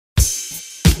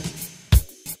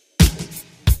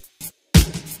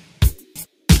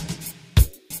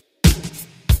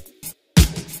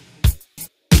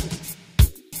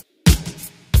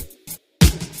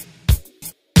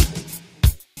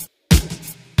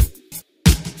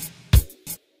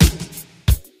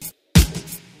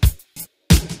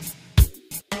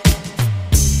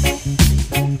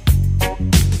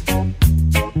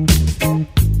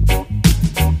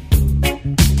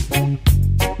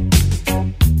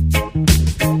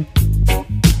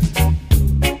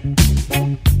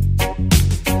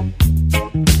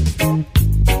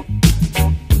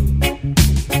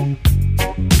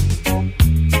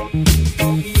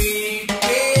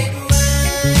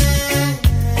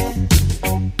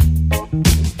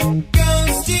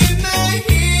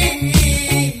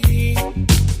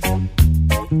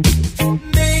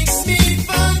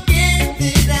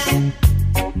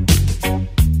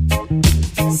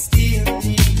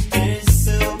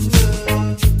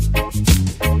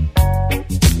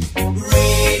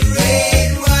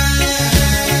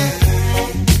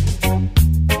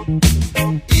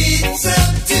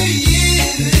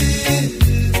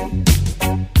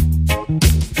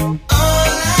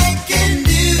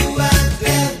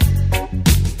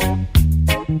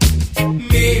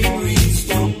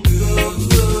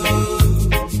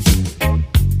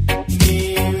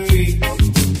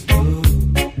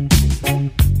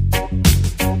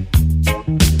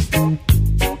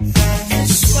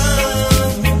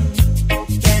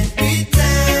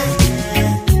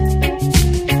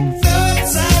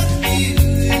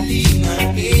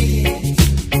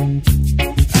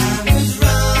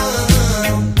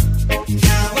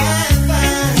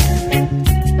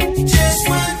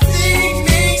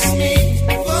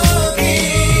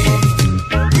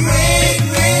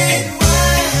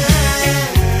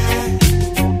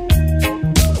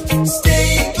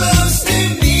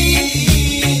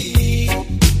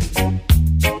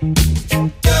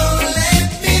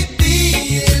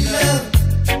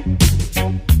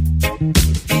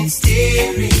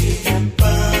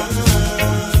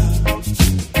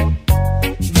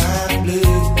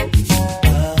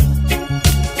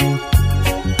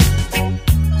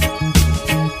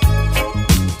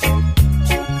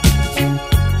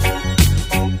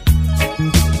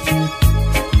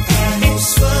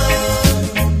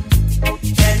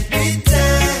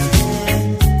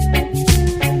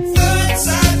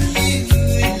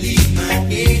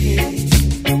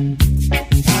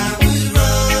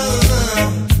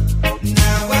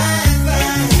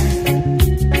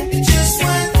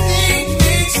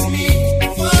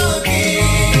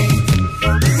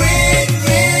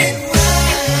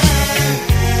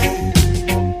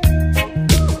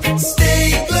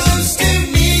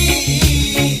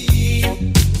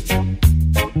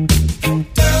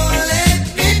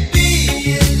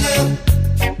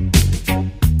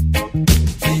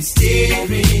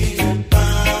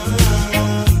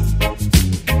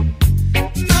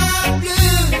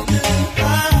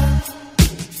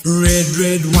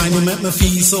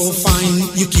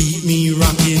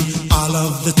all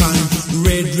of the time.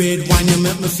 Red, red wine, you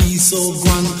make me feel so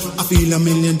grand. I feel $1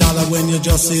 million when you're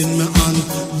just in my hand.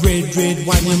 Red, red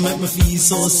wine, you make me feel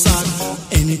so sad.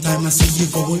 Anytime I see you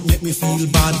go, it make me feel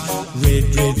bad. Red,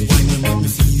 red wine, you make me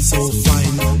feel so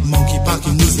fine. Monkey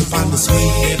packing music on the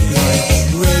sweet red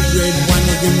wine. Red, red wine,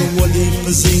 you give me whole heap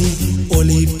of zing.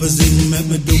 Whole heap of zing, make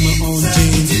me do my own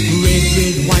thing. Red,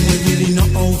 red wine, you really know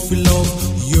how to love.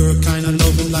 You're kind of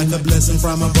loving like a blessing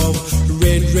from above.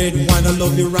 Red, red wine, I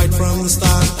love you right from the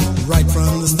start. Right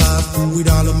from the start, with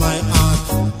all of my heart.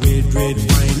 Red, red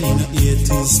wine in a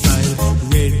 80s style.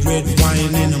 Red, red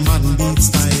wine in a modern beat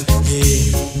style.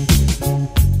 Yeah.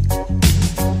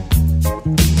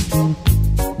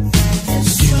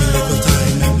 Give me a little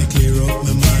time, let me clear up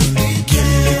my mind. Give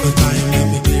me a little time, let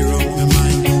me clear up my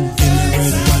mind. Give me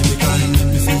red wine, the kind, let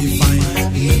me feel fine. Let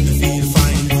me feel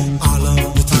fine all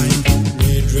of the time.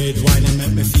 Red, red wine, and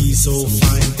make me feel so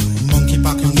fine. Monkey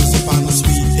packing music on the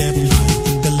sweet dead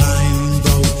line. The line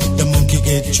broke, the monkey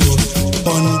get choked.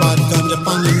 Bun bad ganja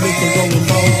pan and make a rolling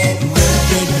ball. Red,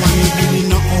 red wine, you really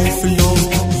know how to love.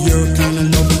 You're kind of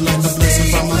loving like a blessing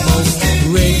from above.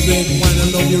 Red, red wine, I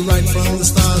love you right from the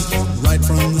start. Right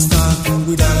from the start,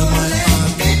 with all of my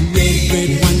heart. Red, red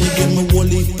wine, you give me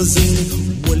whole heap of zing.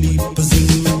 Whole heap of zing,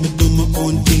 make me do my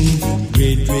own thing.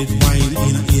 Red, red wine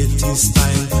in a 80s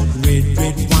style. Red,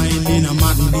 red wine in a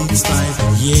modern beat style.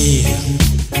 Yeah.